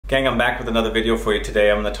Gang, I'm back with another video for you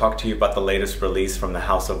today. I'm going to talk to you about the latest release from the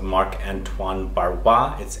house of MARC-ANTOINE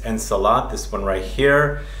Barrois. It's Encelade, this one right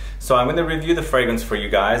here. So I'm going to review the fragrance for you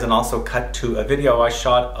guys and also cut to a video I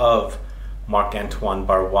shot of MARC-ANTOINE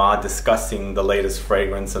Barrois discussing the latest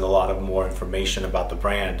fragrance and a lot of more information about the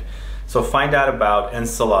brand. So find out about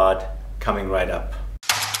Encelade coming right up.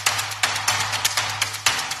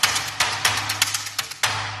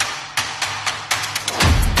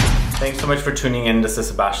 Thanks so much for tuning in. This is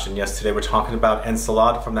Sebastian. Yesterday we're talking about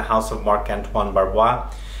Encelade from the house of MARC-ANTOINE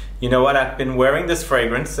Barrois. You know what? I've been wearing this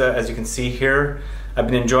fragrance, as you can see here. I've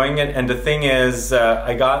been enjoying it, and the thing is,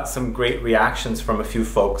 I got some great reactions from a few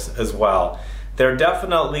folks as well. They're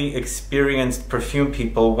definitely experienced perfume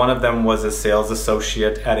people. One of them was a sales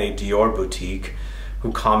associate at a Dior boutique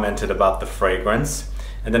who commented about the fragrance.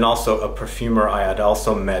 And then also a perfumer I had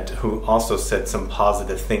also met who also said some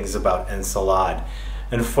positive things about Encelade.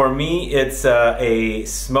 And for me, it's a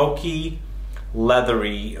smoky,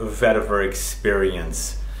 leathery vetiver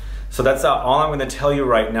experience. So that's all I'm going to tell you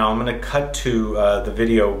right now. I'm going to cut to the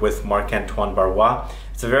video with MARC-ANTOINE Barrois.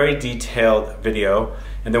 It's a very detailed video.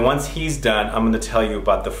 And then once he's done, I'm going to tell you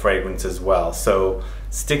about the fragrance as well. So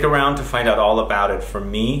stick around to find out all about it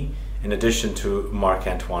from me, in addition to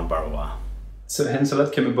MARC-ANTOINE Barrois. So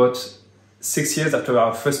Encelade came about 6 years after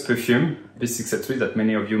our first perfume, B603, that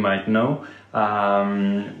many of you might know.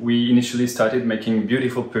 We initially started making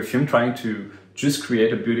beautiful perfume, trying to just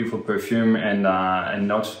create a beautiful perfume and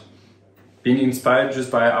not being inspired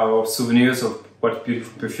just by our souvenirs of what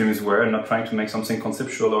beautiful perfumes were, and not trying to make something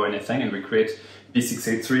conceptual or anything. And we create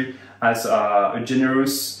B683 as a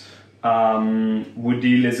generous,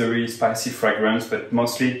 woody, leathery, spicy fragrance, but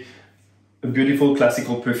mostly a beautiful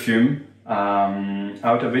classical perfume.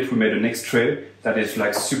 Out of it we made an extrait that is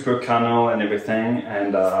like super carnal and everything,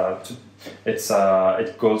 and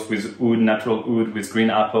it goes with oud, natural oud with green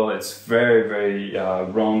apple. It's very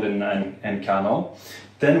round and carnal.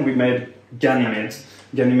 Then we made Ganymede.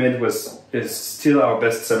 Ganymede is still our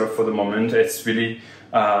best seller for the moment. It's really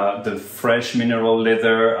the fresh mineral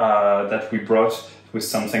leather that we brought with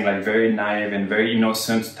something like very naive and very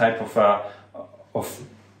innocent type of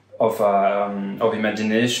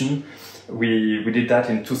imagination. We did that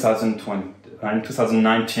in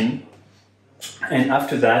 2019, and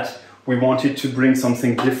after that we wanted to bring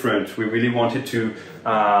something different. We really wanted to,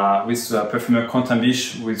 with perfumer Quentin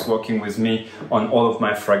Bisch, who is working with me on all of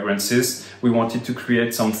my fragrances, we wanted to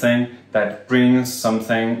create something that brings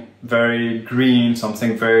something very green,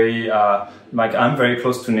 something very, like I'm very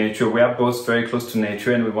close to nature, we are both very close to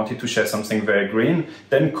nature, and we wanted to share something very green.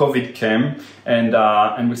 Then COVID came, and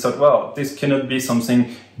we thought, well, this cannot be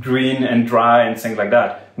something green and dry and things like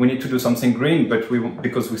that. We need to do something green, but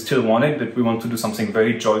because we still want it, but we want to do something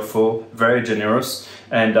very joyful, very generous,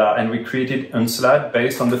 and we created Encelade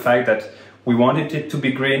based on the fact that we wanted it to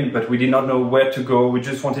be green, but we did not know where to go. We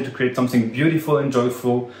just wanted to create something beautiful and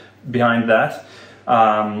joyful behind that.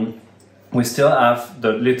 We still have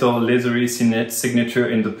the little leathery signature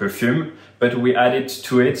in the perfume, but we added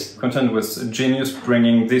to it. Quentin was a genius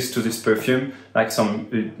bringing this to this perfume, like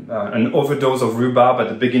an overdose of rhubarb at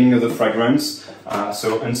the beginning of the fragrance.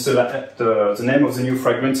 So Encelade, the name of the new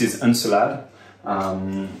fragrance is Encelade,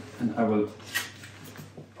 and I will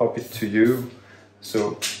pop it to you.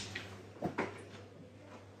 So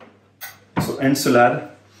Encelade,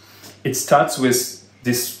 it starts with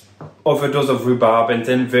this overdose of rhubarb, and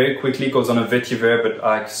then very quickly goes on a vetiver, but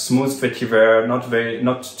like smooth vetiver,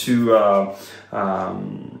 not too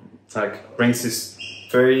like brings this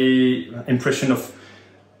very impression of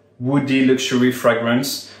woody luxury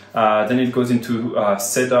fragrance. Then it goes into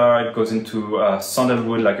Cedar, it goes into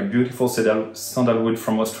Sandalwood, like a beautiful Sandalwood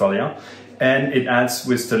from Australia, and it adds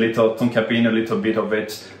with the little Tonka bean a little bit of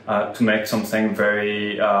it to make something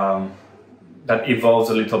very that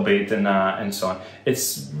evolves a little bit, and so on.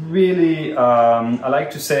 It's really, I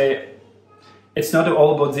like to say, it's not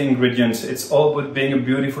all about the ingredients, it's all about being a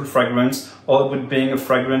beautiful fragrance, all about being a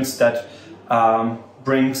fragrance that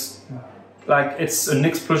brings, like, it's an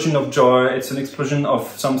explosion of joy, it's an explosion of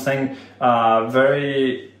something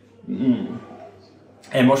very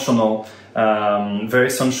emotional,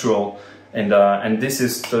 very sensual, and this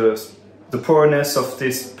is the poorness of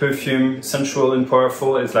this perfume, sensual and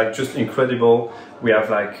powerful, is like just incredible. We have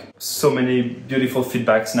like so many beautiful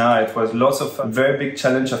feedbacks now. It was lots of very big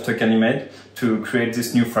challenge after Ganymede to create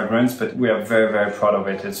this new fragrance, but we are very proud of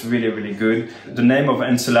it. It's really good. The name of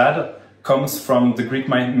Encelade comes from the Greek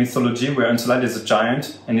mythology, where Encelade is a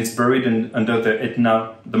giant and it's buried under the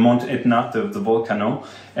Etna, the Mount Etna, the volcano.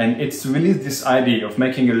 And it's really this idea of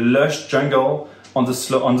making a lush jungle on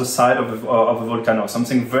the side of a volcano,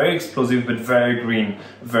 something very explosive but very green,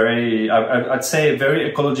 very I'd say very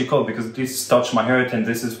ecological, because this touched my heart and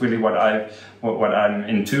this is really what I'm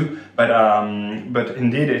into. But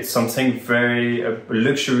indeed, it's something very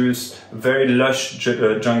luxurious, very lush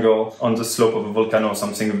jungle on the slope of a volcano,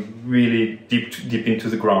 something really deep into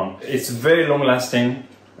the ground. It's very long lasting.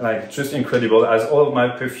 Like, just incredible. As all of my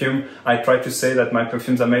perfume, I try to say that my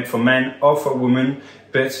perfumes are made for men or for women,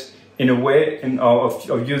 but in a way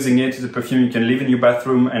of using it, the perfume you can leave in your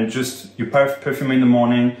bathroom and just you perfume in the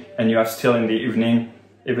morning and you have still in the evening,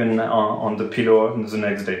 even on the pillow the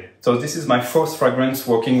next day. So this is my first fragrance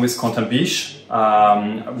working with Quentin Bisch.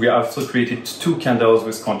 We also created 2 candles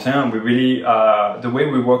with Quentin. We really, the way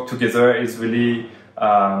we work together is really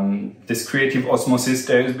this creative osmosis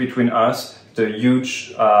there is between us. The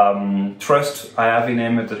huge trust I have in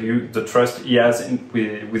him, the trust he has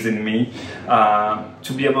within me,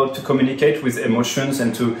 to be able to communicate with emotions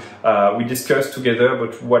and to we discuss together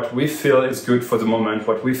about what we feel is good for the moment,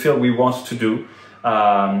 what we feel we want to do.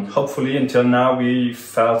 Hopefully, until now, we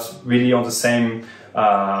felt really on the same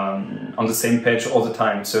page all the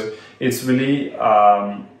time. So it's really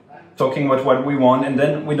talking about what we want, and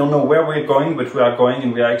then we don't know where we're going, but we are going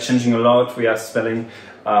and we are exchanging a lot. We are spelling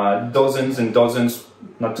dozens and dozens,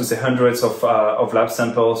 not to say hundreds of lab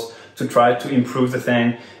samples to try to improve the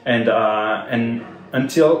thing, and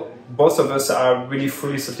until both of us are really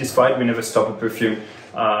fully satisfied, we never stop a perfume.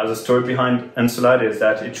 The story behind Encelade is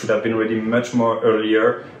that it should have been ready much more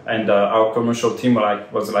earlier, and our commercial team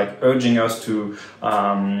was urging us to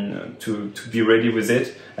be ready with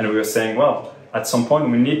it, and we were saying, well, at some point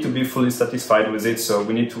we need to be fully satisfied with it, so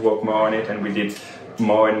we need to work more on it, and we did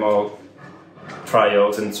more and more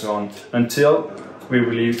trials and so on until we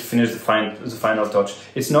really finished the final touch.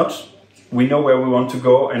 It's not we know where we want to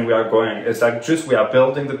go and we are going. It's like just we are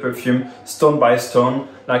building the perfume stone by stone,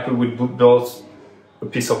 like we would build a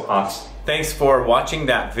piece of art. Thanks for watching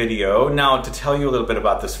that video. Now to tell you a little bit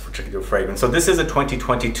about this particular fragrance. So this is a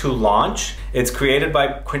 2022 launch. It's created by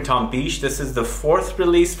Quentin Bisch. This is the 4th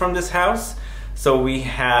release from this house. So we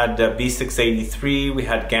had B683, we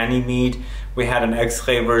had Ganymede, we had an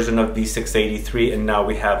X-ray version of B683, and now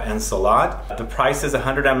we have Encelade. The price is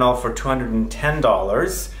 100 ml for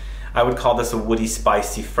 $210. I would call this a woody,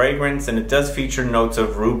 spicy fragrance, and it does feature notes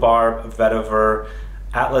of rhubarb, vetiver,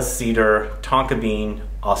 Atlas cedar, tonka bean,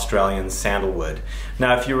 Australian sandalwood.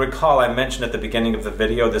 Now, if you recall, I mentioned at the beginning of the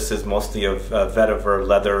video, this is mostly a vetiver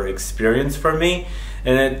leather experience for me.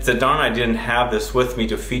 And it's a darn I didn't have this with me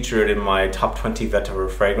to feature it in my top 20 vetiver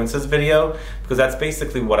fragrances video, because that's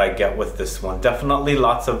basically what I get with this one. Definitely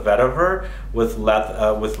lots of vetiver with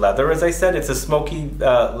leather, as I said. It's a smoky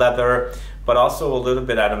leather, but also a little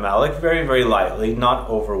bit animalic, very, very lightly, not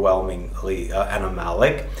overwhelmingly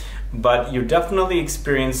animalic. But you definitely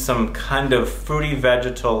experience some kind of fruity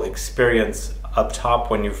vegetal experience up top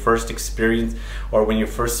when you first experience, or when you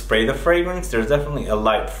first spray the fragrance. There's definitely a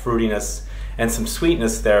light fruitiness and some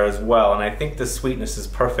sweetness there as well, and I think the sweetness is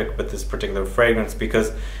perfect with this particular fragrance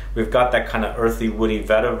because we've got that kind of earthy, woody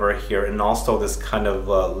vetiver here, and also this kind of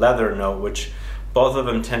leather note, which both of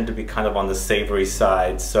them tend to be kind of on the savory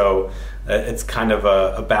side. So it's kind of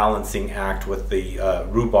a balancing act with the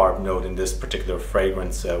rhubarb note in this particular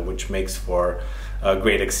fragrance, which makes for a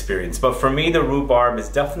great experience. But for me, the rhubarb is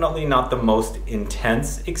definitely not the most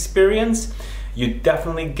intense experience. You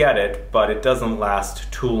definitely get it, but it doesn't last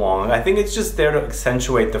too long. I think it's just there to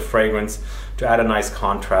accentuate the fragrance, to add a nice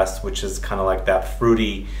contrast, which is kind of like that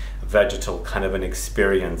fruity, vegetal kind of an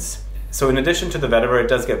experience. So in addition to the vetiver, it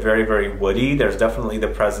does get very, very woody. There's definitely the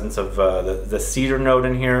presence of the cedar note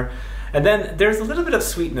in here. And then there's a little bit of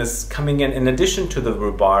sweetness coming in addition to the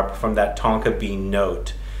rhubarb from that tonka bean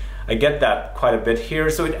note. I get that quite a bit here,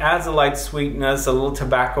 so it adds a light sweetness, a little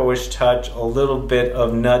tobacco-ish touch, a little bit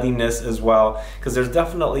of nuttiness as well, because there's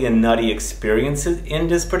definitely a nutty experience in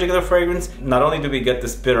this particular fragrance. Not only do we get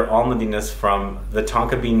this bitter almondiness from the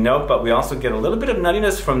tonka bean note, but we also get a little bit of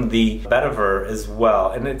nuttiness from the vetiver as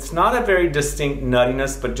well. And it's not a very distinct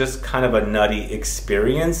nuttiness, but just kind of a nutty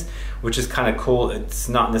experience, which is kind of cool. It's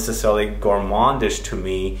not necessarily gourmandish to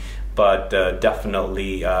me, but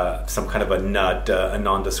definitely some kind of a nut, a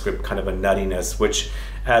nondescript kind of a nuttiness, which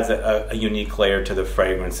adds a unique layer to the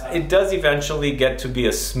fragrance. It does eventually get to be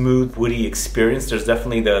a smooth, woody experience. There's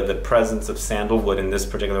definitely the presence of sandalwood in this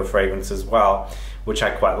particular fragrance as well, which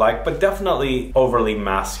I quite like, but definitely overly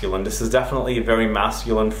masculine. This is definitely a very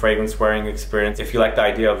masculine fragrance wearing experience. If you like the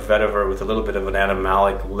idea of vetiver with a little bit of an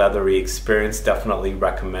animalic, leathery experience, definitely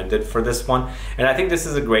recommended for this one. And I think this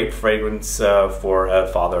is a great fragrance for a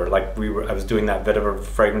father. Like I was doing that vetiver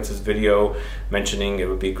fragrances video, mentioning it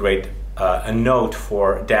would be great a note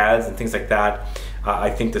for dads and things like that, I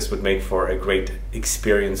think this would make for a great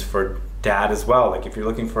experience for dad as well. Like if you're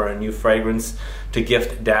looking for a new fragrance to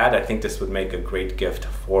gift dad, I think this would make a great gift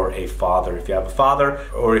for a father. If you have a father,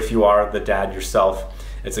 or if you are the dad yourself,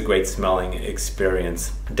 it's a great smelling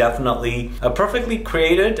experience. Definitely perfectly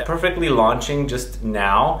created, perfectly launching just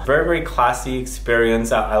now. Very, very classy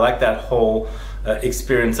experience. I like that whole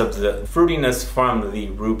experience of the fruitiness from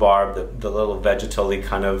the rhubarb, the little vegetal-y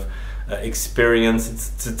kind of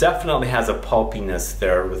experience. It definitely has a pulpiness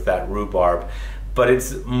there with that rhubarb, but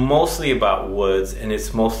it's mostly about woods, and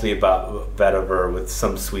it's mostly about vetiver with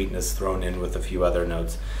some sweetness thrown in with a few other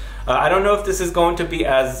notes. I don't know if this is going to be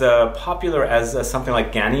as popular as something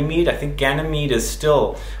like Ganymede. I think Ganymede is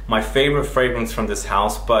still my favorite fragrance from this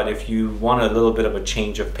house, but if you want a little bit of a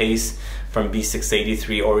change of pace from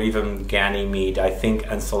B683 or even Ganymede, I think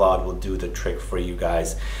Encelade will do the trick for you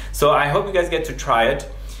guys. So I hope you guys get to try it.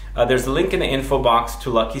 There's a link in the info box to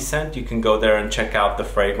Lucky Scent. You can go there and check out the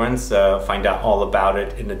fragrance, find out all about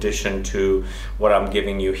it in addition to what I'm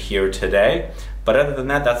giving you here today. But other than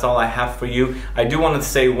that, that's all I have for you. I do want to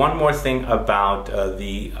say one more thing about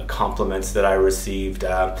the compliments that I received.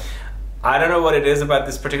 I don't know what it is about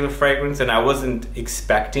this particular fragrance, and I wasn't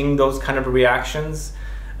expecting those kind of reactions.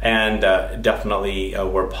 And definitely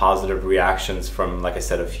were positive reactions from, like I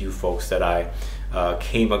said, a few folks that I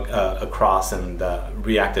came across and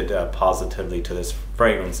reacted positively to this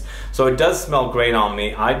fragrance. So it does smell great on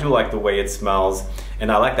me. I do like the way it smells,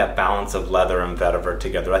 and I like that balance of leather and vetiver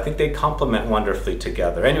together. I think they complement wonderfully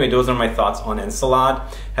together. Anyway, those are my thoughts on Encelade.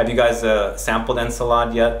 Have you guys sampled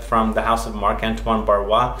Encelade yet from the house of Marc-Antoine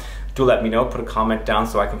Barrois? Do let me know, put a comment down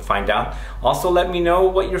so I can find out. Also let me know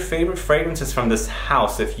what your favorite fragrance is from this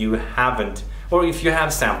house if you haven't, or if you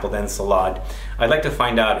have sampled Encelade. I'd like to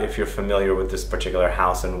find out if you're familiar with this particular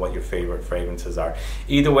house and what your favorite fragrances are.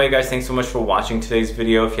 Either way, guys, thanks so much for watching today's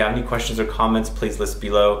video. If you have any questions or comments, please list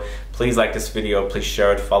below. Please like this video, please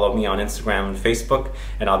share it, follow me on Instagram and Facebook,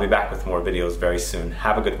 and I'll be back with more videos very soon.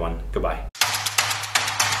 Have a good one. Goodbye.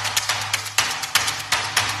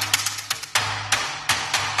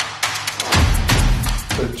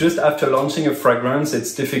 So just after launching a fragrance,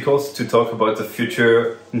 it's difficult to talk about the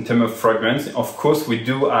future in terms of fragrance. Of course, we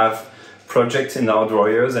do have projects in our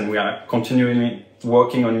drawers and we are continually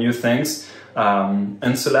working on new things.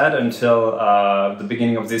 Encelade, until the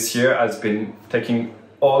beginning of this year, has been taking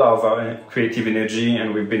all of our creative energy,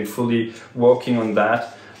 and we've been fully working on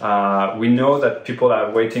that. We know that people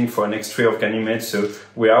are waiting for an extrait of Ganymede, so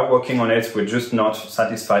we are working on it. We're just not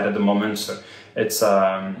satisfied at the moment. So it's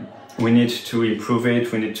we need to improve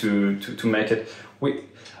it. We need to make it.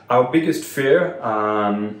 Our biggest fear,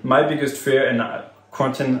 my biggest fear, and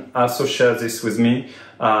Quentin also shares this with me,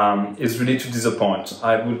 is really to disappoint.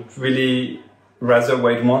 I would really rather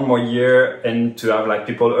wait one more year and to have like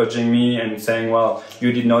people urging me and saying, well,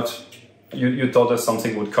 you did not, you told us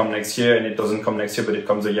something would come next year and it doesn't come next year, but it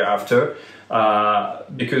comes the year after.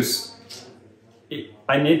 Because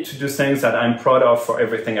I need to do things that I'm proud of for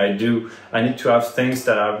everything I do. I need to have things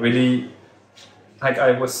that are really, like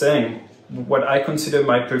I was saying, what I consider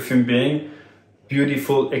my perfume being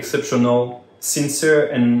beautiful, exceptional, sincere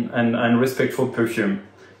and respectful perfume.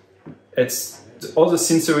 It's all the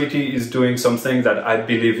sincerity is doing something that I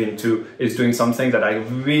believe into, is doing something that I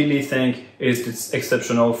really think is this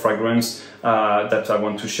exceptional fragrance that I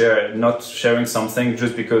want to share, not sharing something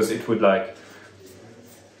just because it would like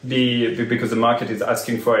because the market is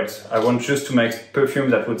asking for it. I want just to make perfume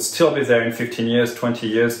that would still be there in 15 years, 20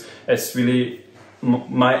 years. It's really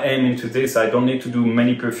my aim into this. I don't need to do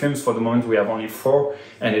many perfumes. For the moment we have only 4,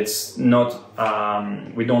 and it's not,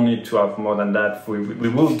 we don't need to have more than that. We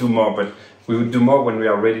will do more, but we will do more when we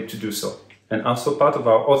are ready to do so. And also part of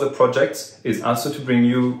our other projects is also to bring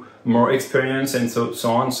you more experience and so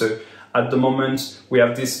on. So at the moment we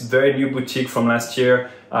have this very new boutique from last year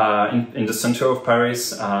in the center of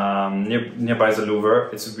Paris, nearby the Louvre.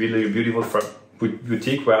 It's a really beautiful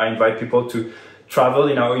boutique where I invite people to travel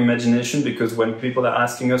in our imagination, because when people are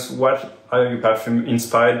asking us what are your perfume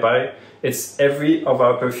inspired by, it's every of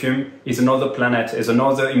our perfume is another planet, is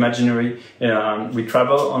another imaginary. We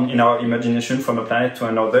travel in our imagination from a planet to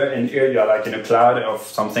another, and here you are like in a cloud of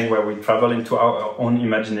something where we travel into our own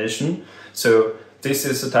imagination. So this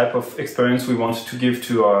is the type of experience we want to give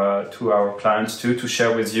to our clients too, to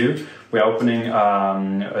share with you. We are opening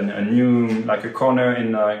a new, like a corner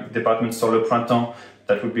in department store Le Printemps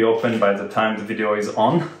that will be open by the time the video is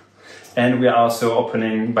on. And we are also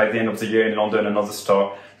opening by the end of the year in London another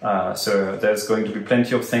store. So there's going to be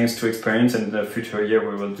plenty of things to experience, and in the future year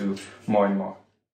we will do more and more.